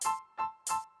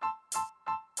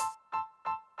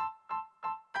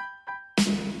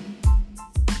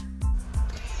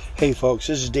Hey folks,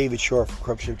 this is David Shore from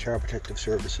Corruption Child Protective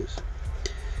Services.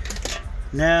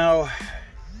 Now,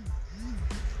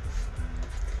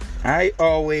 I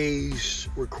always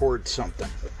record something.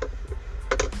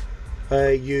 I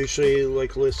usually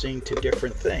like listening to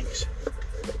different things.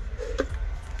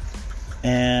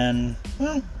 And,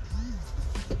 well,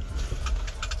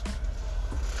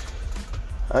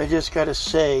 I just gotta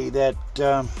say that,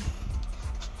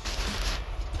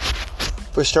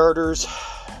 for starters,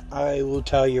 I will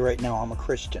tell you right now, I'm a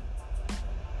Christian.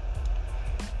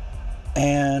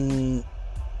 And,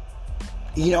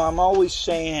 I'm always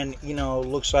saying,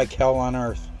 looks like hell on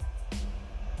earth.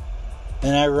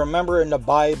 And I remember in the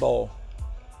Bible,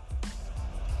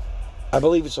 I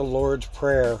believe it's the Lord's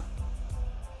Prayer,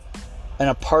 and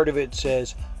a part of it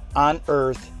says, on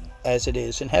earth as it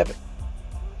is in heaven.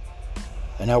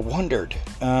 And I wondered,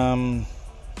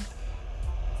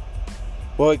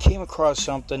 I came across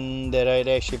something that I'd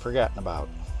actually forgotten about.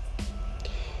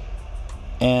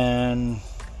 And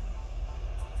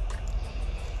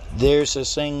there's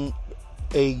this thing,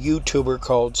 a YouTuber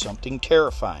called Something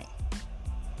Terrifying.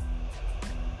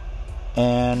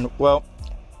 And,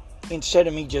 instead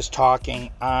of me just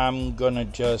talking, I'm going to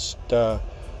just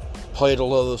play the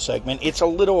little segment. It's a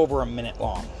little over a minute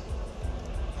long.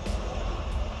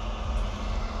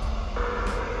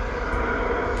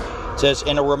 It says,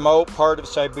 in a remote part of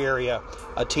Siberia,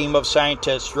 a team of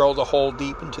scientists drilled a hole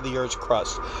deep into the Earth's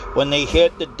crust. When they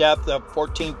hit the depth of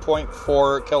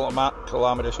 14.4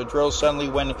 kilometers, the drill suddenly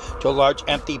went to a large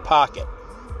empty pocket.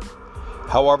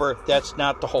 However, that's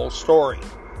not the whole story.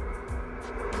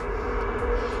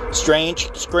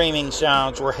 Strange screaming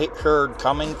sounds were heard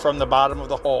coming from the bottom of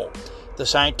the hole. The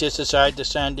scientists decided to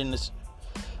send in this.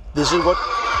 This is what.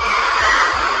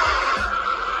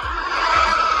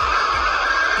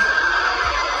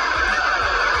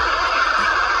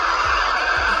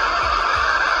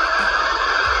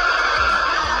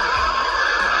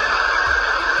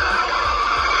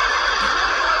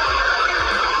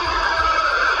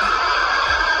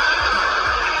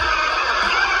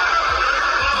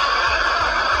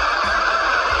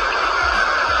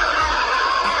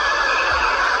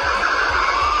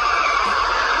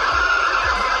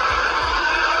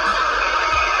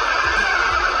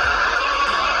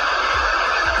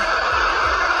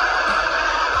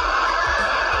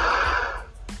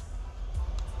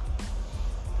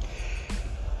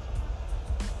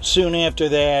 Soon after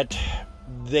that,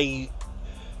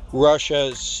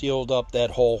 Russia sealed up that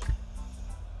hole.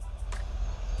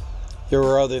 There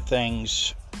were other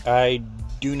things. I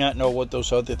do not know what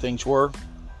those other things were.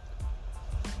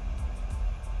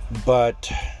 But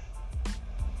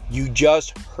you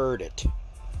just heard it.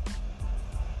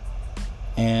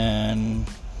 And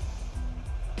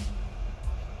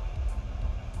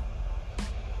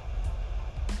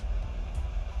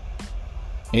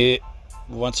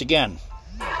once again,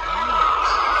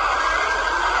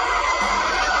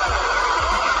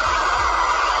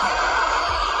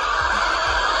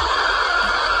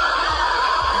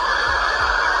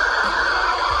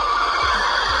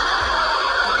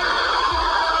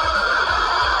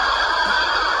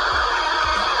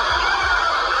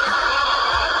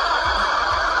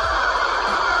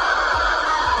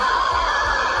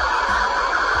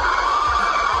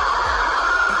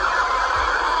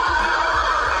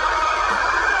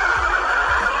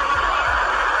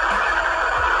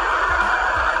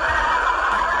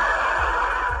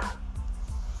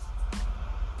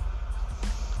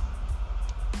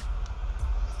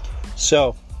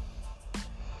 so,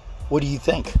 what do you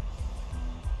think?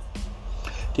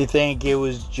 Do you think it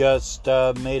was just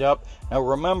made up? Now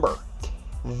remember,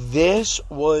 this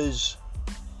was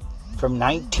from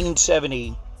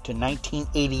 1970 to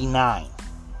 1989.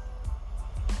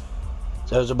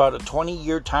 So it was about a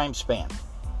 20-year time span.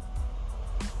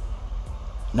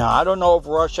 Now, I don't know if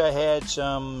Russia had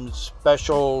some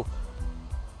special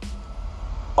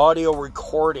audio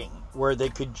recording where they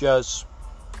could just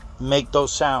make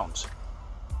those sounds.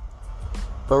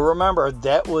 But remember,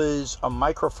 that was a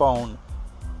microphone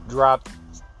dropped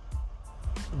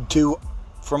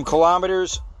from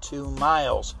kilometers to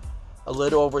miles, a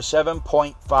little over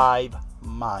 7.5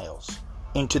 miles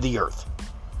into the earth.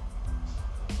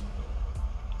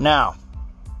 Now,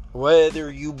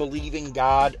 whether you believe in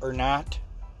God or not,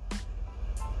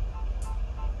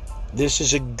 this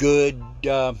is a good,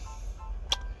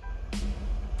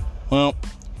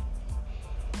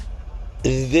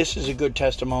 this is a good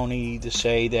testimony to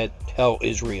say that hell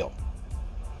is real.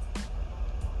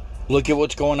 Look at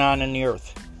what's going on in the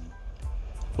earth.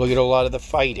 Look at a lot of the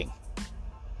fighting.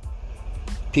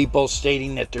 People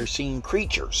stating that they're seeing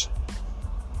creatures.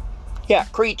 Yeah,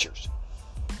 creatures.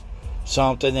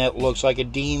 something that looks like a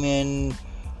demon.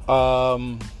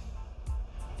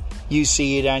 You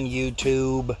see it on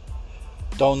YouTube.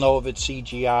 Don't know if it's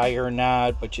CGI or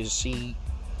not, but you see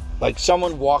like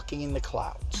someone walking in the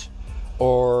clouds.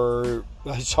 Or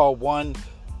I saw one,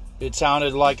 it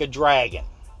sounded like a dragon.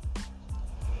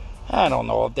 I don't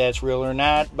know if that's real or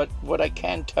not, but what I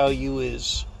can tell you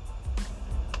is,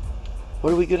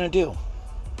 what are we going to do?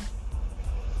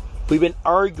 We've been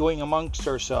arguing amongst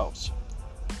ourselves.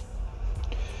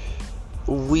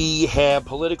 We have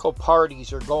political parties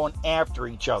that are going after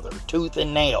each other, tooth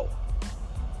and nail.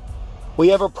 We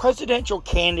have a presidential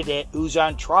candidate who's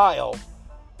on trial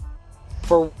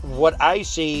for what I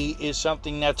see is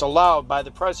something that's allowed by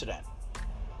the president.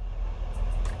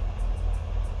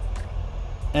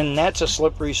 And that's a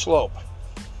slippery slope.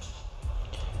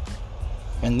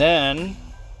 And then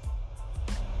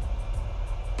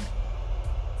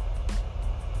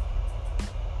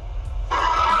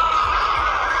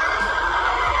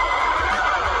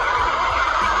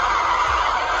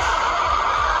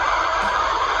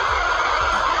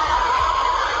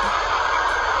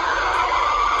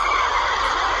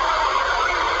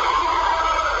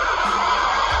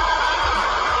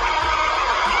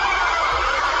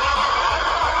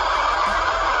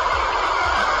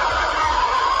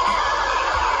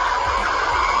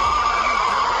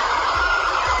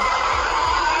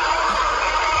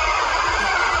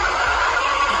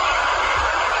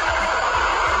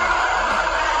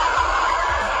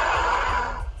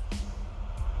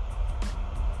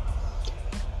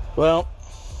well,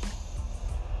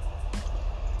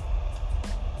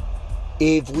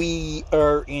 if we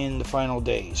are in the final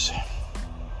days,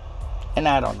 and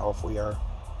I don't know if we are,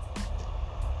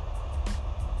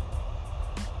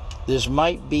 this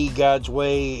might be God's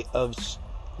way of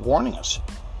warning us,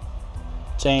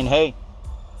 saying, hey,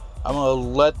 I'm going to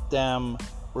let them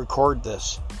record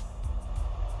this,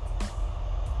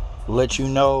 let you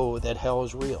know that hell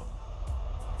is real.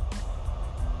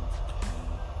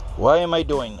 Why am I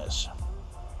doing this?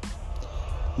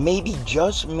 Maybe,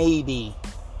 just maybe,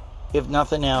 if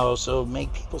nothing else, it'll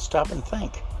make people stop and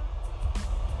think.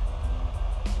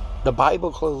 The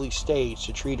Bible clearly states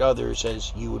to treat others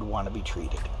as you would want to be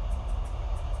treated.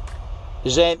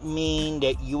 Does that mean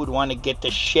that you would want to get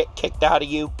the shit kicked out of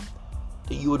you?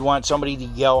 That you would want somebody to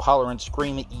yell, holler, and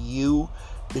scream at you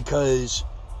because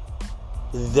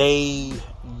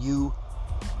you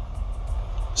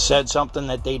said something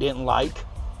that they didn't like?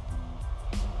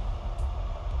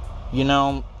 You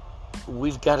know,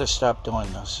 we've got to stop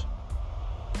doing this.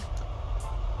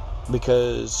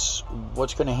 Because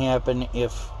what's going to happen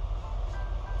if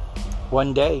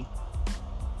one day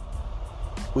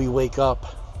we wake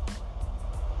up,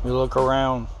 we look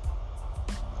around,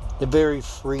 the very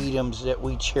freedoms that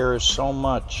we cherish so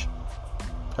much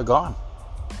are gone?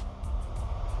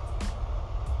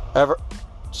 Ever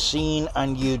seen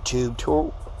on YouTube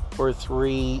 2 or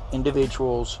 3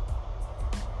 individuals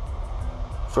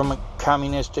from a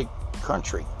communistic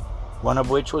country, one of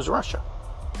which was Russia,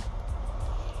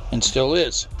 and still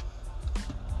is.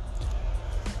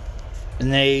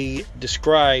 And they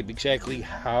describe exactly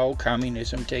how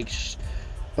communism takes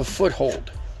a foothold.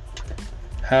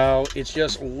 How it's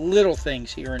just little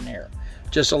things here and there.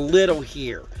 Just a little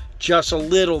here. Just a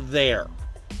little there.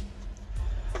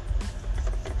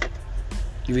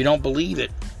 If you don't believe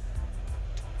it,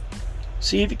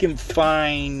 see if you can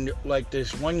find, like,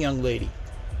 this one young lady.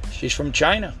 She's from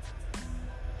China.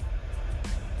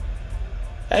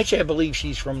 Actually, I believe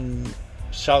she's from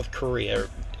South Korea.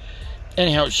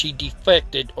 Anyhow, she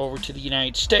defected over to the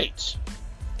United States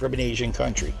from an Asian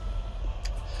country.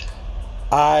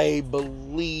 I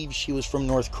believe she was from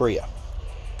North Korea.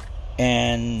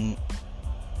 And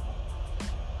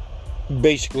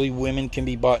basically, women can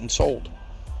be bought and sold.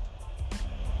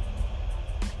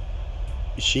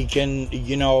 She can,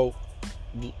 you know,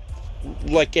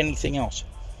 like anything else,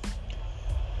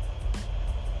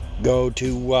 go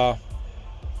to,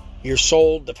 you're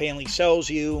sold, the family sells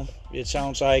you, it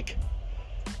sounds like.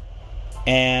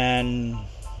 And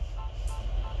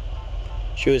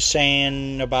she was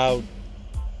saying about,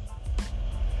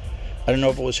 I don't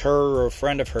know if it was her or a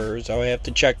friend of hers, I'll have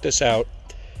to check this out,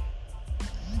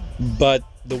 but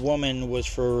the woman was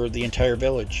for the entire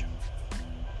village.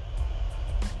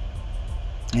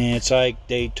 And it's like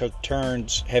they took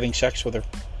turns having sex with her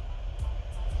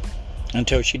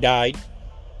until she died,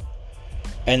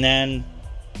 and then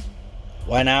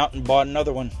went out and bought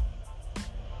another one.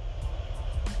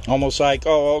 Almost like,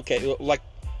 oh, okay, like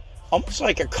almost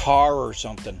like a car or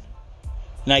something.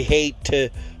 And I hate to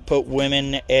put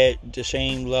women at the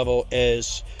same level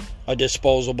as a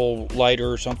disposable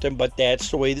lighter or something, but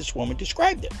that's the way this woman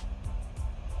described it.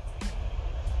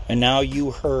 And now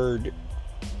you heard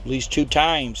at least 2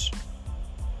 times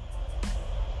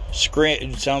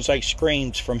it sounds like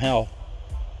screams from hell.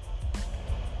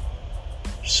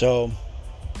 So,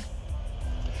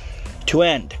 to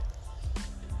end,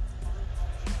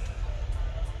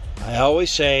 I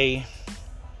always say,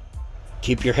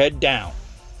 keep your head down.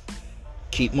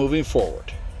 Keep moving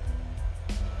forward.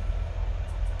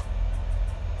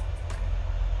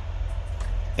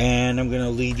 And I'm going to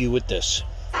leave you with this.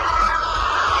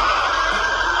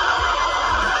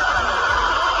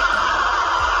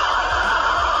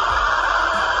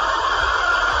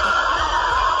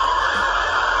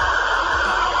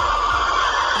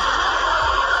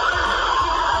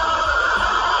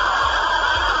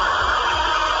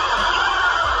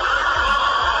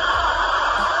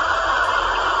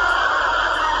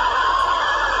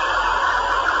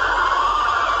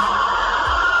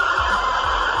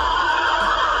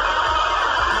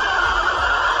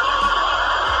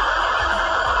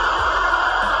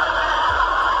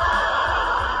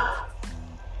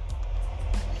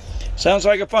 Sounds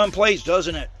like a fun place,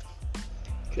 doesn't it?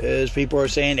 Because people are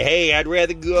saying, hey, I'd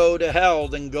rather go to hell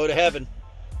than go to heaven.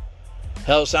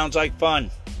 Hell sounds like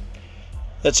fun.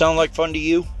 That sound like fun to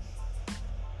you?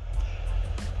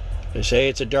 They say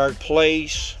it's a dark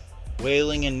place,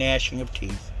 wailing and gnashing of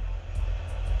teeth.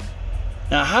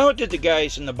 Now, how did the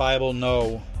guys in the Bible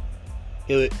know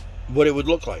what it would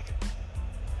look like?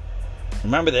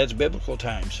 Remember, that's biblical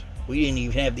times. We didn't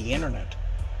even have the internet.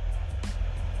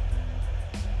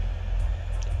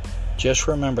 Just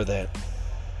remember that.